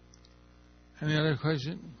 Any other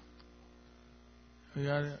question? We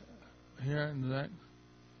got it here in the back.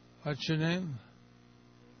 What's your name?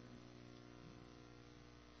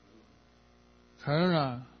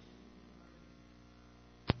 Karuna.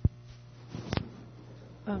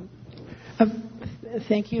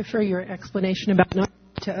 Thank you for your explanation about not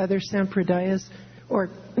to other sampradayas or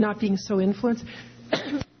not being so influenced.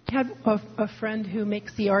 I have a friend who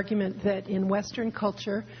makes the argument that in Western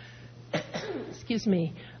culture,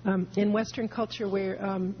 in Western culture we're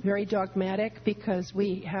very dogmatic because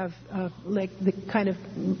we have like the kind of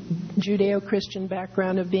Judeo-Christian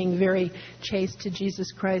background of being very chaste to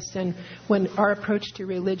Jesus Christ, and when our approach to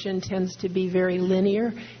religion tends to be very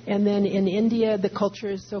linear. And then in India the culture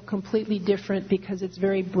is so completely different because it's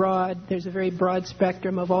very broad. There's a very broad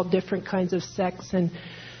spectrum of all different kinds of sects and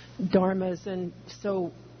dharmas,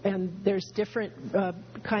 and there's different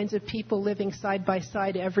kinds of people living side by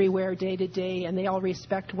side everywhere, day to day, and they all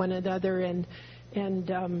respect one another and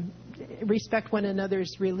respect one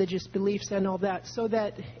another's religious beliefs and all that.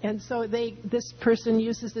 This person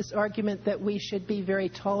uses this argument that we should be very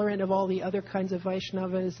tolerant of all the other kinds of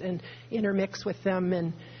Vaishnavas and intermix with them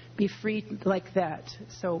and be free like that.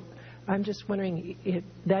 So I'm just wondering,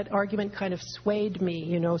 that argument kind of swayed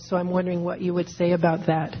me, so I'm wondering what you would say about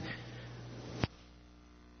that.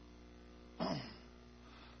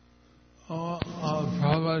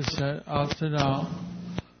 Prabhupada said, up to now,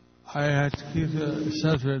 I had to keep it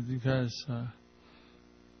separate because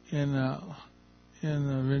in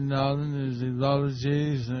Vrindavan there's the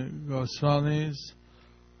Lalajis, the Goswamis.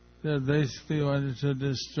 They basically wanted to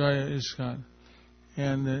destroy ISKCON.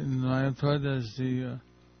 And in Mayapur there's the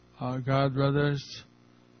God Brothers.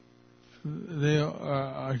 They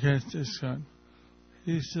are against ISKCON.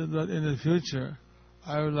 He said that in the future,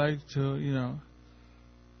 I would like to,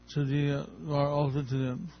 to be more open to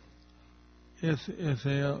them, if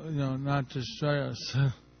they not destroy us.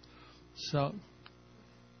 So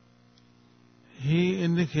he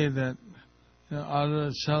indicated that out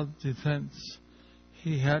of self-defense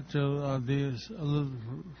he had to be a little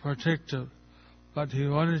protective, but he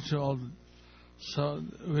wanted to open. So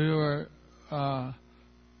we were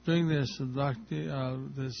doing this Bhakti,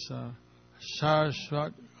 this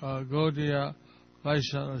Saraswat Gaudiya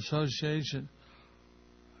Vaishnava Association.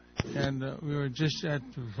 And we were just at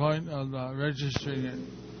the point of registering it.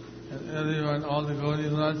 And everyone, all the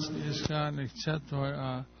Gaudiya Lats, ISKCON, except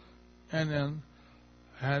for NM,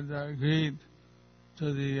 had agreed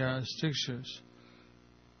to the strictures.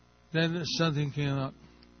 Then something came up.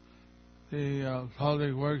 The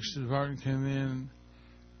Public Works Department came in.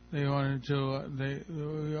 They wanted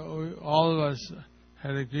to, all of us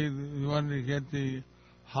had agreed we wanted to get the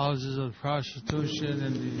houses of prostitution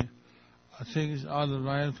and the things out of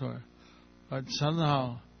Mayapur. But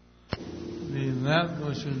somehow the map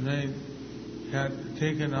which was made had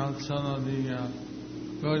taken out some of the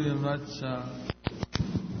Gaudiya Math's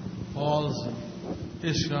walls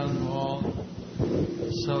ISKCON wall.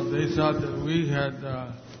 So they thought that we had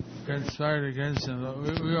conspired against them.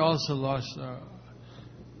 We also lost.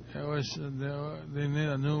 It was they made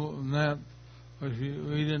a new map, which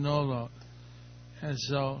we didn't know about, and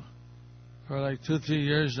so for like 2-3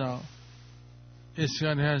 years now,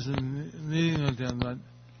 ISKCON has a meeting with them. But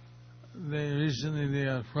they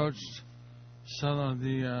approached some of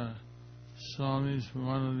the swamis from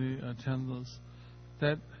one of the temples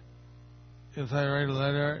that if I write a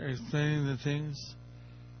letter explaining the things,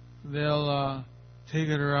 they'll take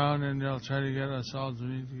it around and they'll try to get us all to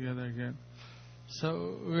meet together again.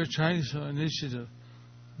 So we're trying some initiative.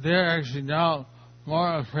 They're actually now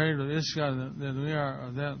more afraid of ISKCON than we are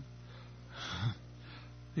of them.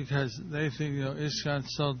 Because they think,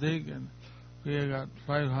 ISKCON's so big and we have got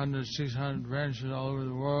 500, 600 branches all over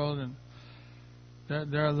the world, and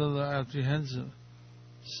they're a little apprehensive.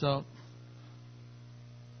 So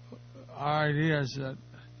our idea is that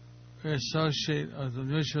we associate with the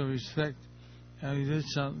mutual respect, and we do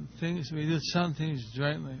some things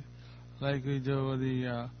jointly, like we do with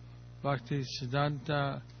the Bhakti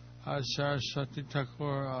Siddhanta Saraswati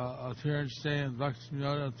Thakur Appearance Day and Bhakti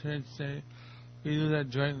Vinod Appearance Day. We do that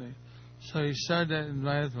jointly. So he started that in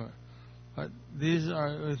Mayapur. But these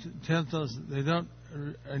are with temples, they don't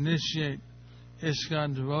initiate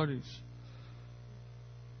ISKCON devotees.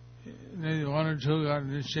 Maybe one or two got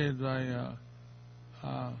initiated by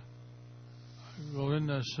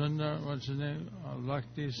Govinda Sundar, what's his name?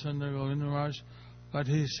 Bhakti Sundar Govinda Maharaj. But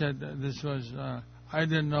he said that this was, I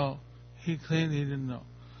didn't know. He claimed he didn't know.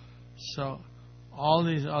 So all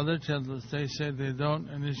these other temples, they say they don't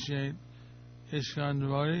initiate ISKCON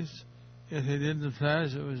devotees. If they did in the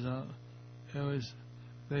past,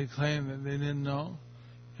 they claim that they didn't know,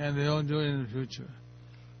 and they won't do it in the future.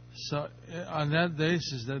 So on that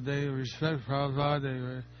basis, that they respect Prabhupada,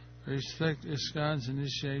 they respect ISKCON's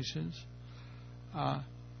initiations, why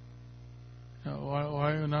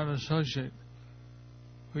not associate?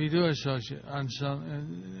 We do associate on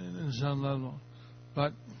in some level,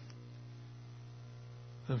 but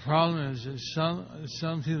the problem is that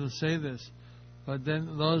some people say this, but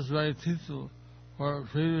then those very people were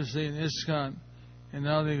previously in ISKCON, and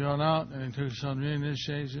now they've gone out and they took some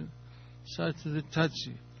reinitiation. So it's a bit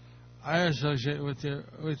touchy. I associate with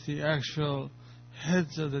the actual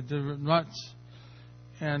heads of the different mats,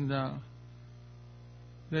 and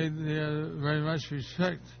they very much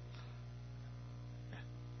respect.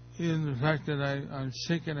 Even the fact that I'm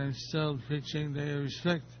sick and I'm still preaching, they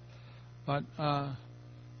respect. But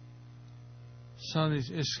some of these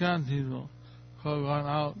ISKCON people who have gone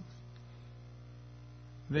out,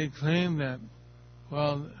 they claim that,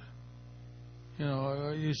 well,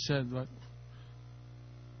 you said, but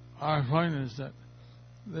our point is that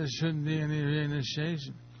there shouldn't be any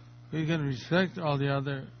reinitiation. We can respect all the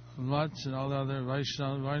other mats and all the other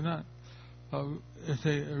Vaishnavas, why not? But if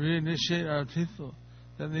they reinitiate our people,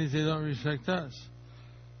 that means they don't respect us.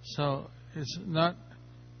 So it's not,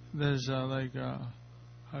 there's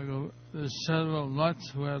there's several mats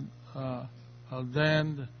who have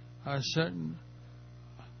banned certain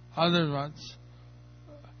other mats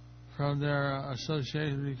from their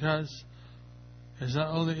association, because it's not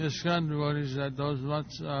only ISKCON devotees that those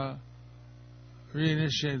mats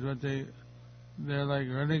reinitiate, but they're like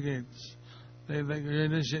renegades. They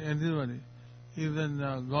reinitiate anybody, even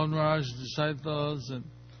Lone Maharaj's disciples, and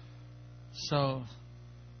so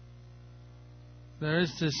there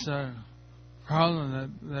is this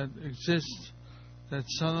problem that exists, that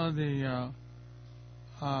some of the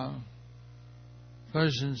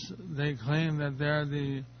persons, they claim that they're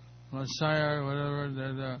the Messiah or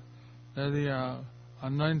whatever, they're the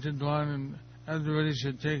anointed one, and everybody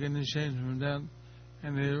should take initiation from them,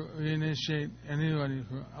 and they reinitiate anybody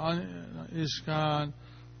from ISKCON,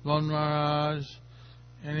 Lone Maharaj,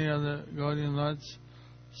 any other Gaudiya mats.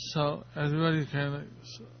 So everybody kind of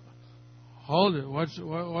hold it. What's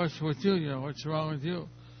with you? What's wrong with you?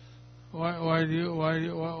 Why do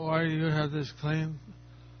you have this claim?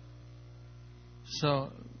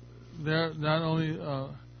 So they're not only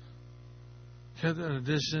kept at a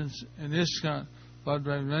distance in ISKCON, but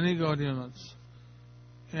by many Gaudiya mats.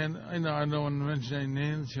 And I don't want to mention any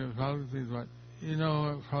names here publicly, but you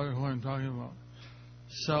know probably who I'm talking about.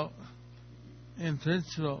 So, in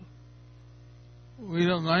principle, we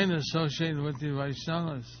don't mind associating with the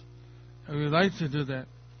Vaishnavas. We like to do that,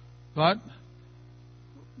 but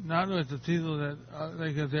not with the people that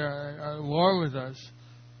if they're at war with us,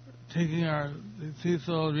 taking our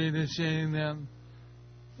people, reinitiating them.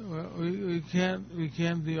 We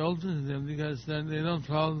can't be open to them, because then they don't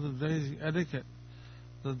follow the basic etiquette.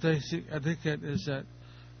 The basic etiquette is that,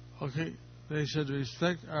 okay, they should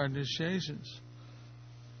respect our initiations.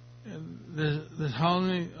 And there's how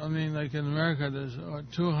many, I mean, like in America, there's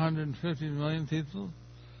 250 million people.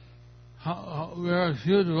 We are a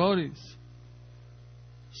few devotees.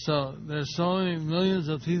 So there's so many millions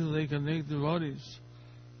of people they can make devotees.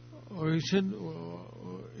 We should,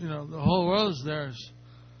 the whole world's theirs.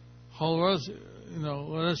 Whole world's,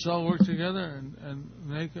 let us all work together and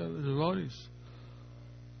make devotees.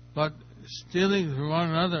 But stealing from one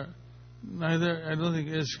another, I don't think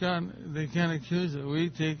ISKCON, they can't accuse it. We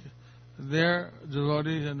take their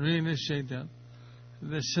devotees and reinitiate them.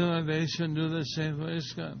 They should do the same for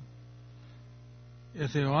ISKCON.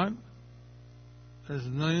 If they want, there's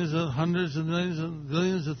hundreds of millions of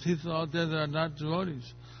billions of people out there that are not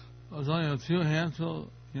devotees. There's only a few handful,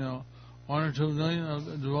 1 or 2 million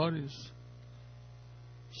of devotees.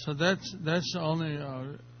 So that's the only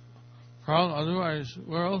problem. Otherwise,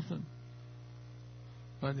 we're open.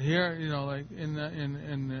 But here, like in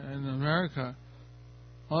America,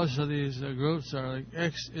 most of these groups are like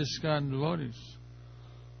ex-ISKCON devotees.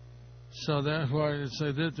 So therefore, it's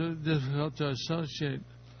difficult to associate.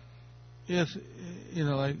 If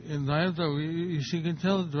like in Mayapur, you can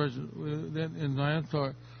tell that in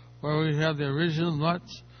Mayapur, where we have the original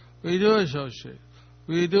nuts, we do associate.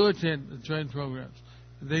 We do attend the joint programs.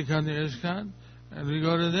 They come to ISKCON, and we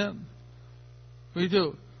go to them. We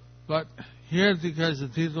do. But here, because the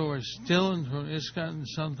people were stealing from ISKCON in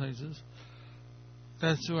some places,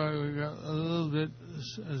 that's why we got a little bit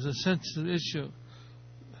as a sensitive issue.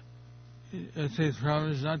 If they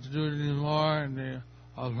promise not to do it anymore and they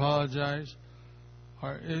apologize,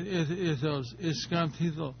 or if those ISKCON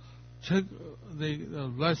people took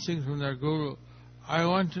the blessing from their guru, I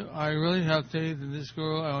really have faith in this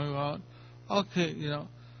guru, I want to go out. Okay,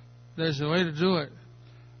 there's a way to do it.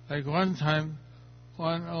 Like one time,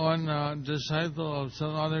 one disciple of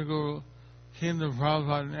some other guru came to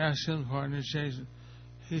Prabhupada and asked him for initiation.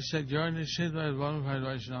 He said, "You're initiated by a bona fide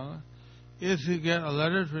Vaishnava. If you get a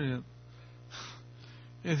letter from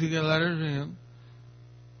him,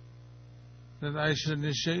 that I should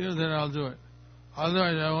initiate you, then I'll do it.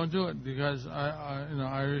 Otherwise, I won't do it because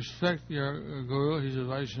I respect your guru. He's a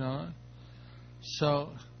Vaishnava."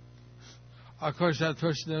 So, of course, that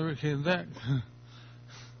person never came back.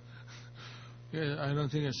 I don't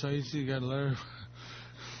think it's so easy to get a letter.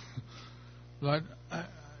 But,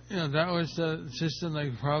 that was the system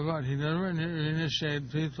like Prabhupada. He never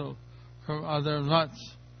initiated people from other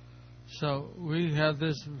mats. So we have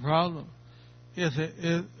this problem. If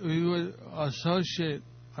we would associate,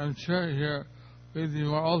 I'm sure here, we'd be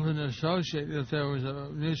more open to associate if there was a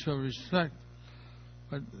mutual respect.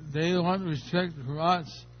 But they want respect from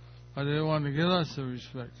us, but they want to give us the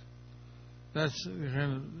respect. That's the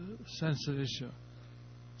kind of sensitive issue.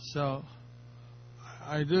 So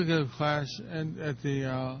I do give class and at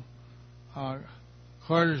the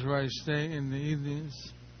quarters where I stay in the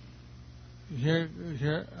evenings. Here,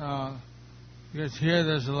 because here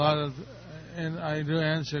there's a lot of, and I do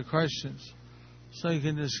answer questions, so you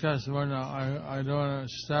can discuss more now. I don't want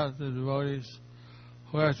to stop the devotees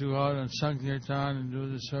who have to go out on Sankirtan and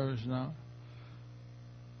do the service now.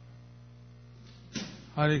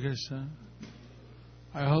 Hare Krishna.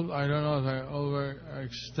 I don't know if I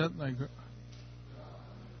overstep my.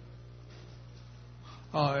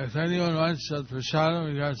 If anyone wants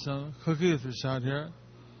prasadam, we got some cookies prasad here.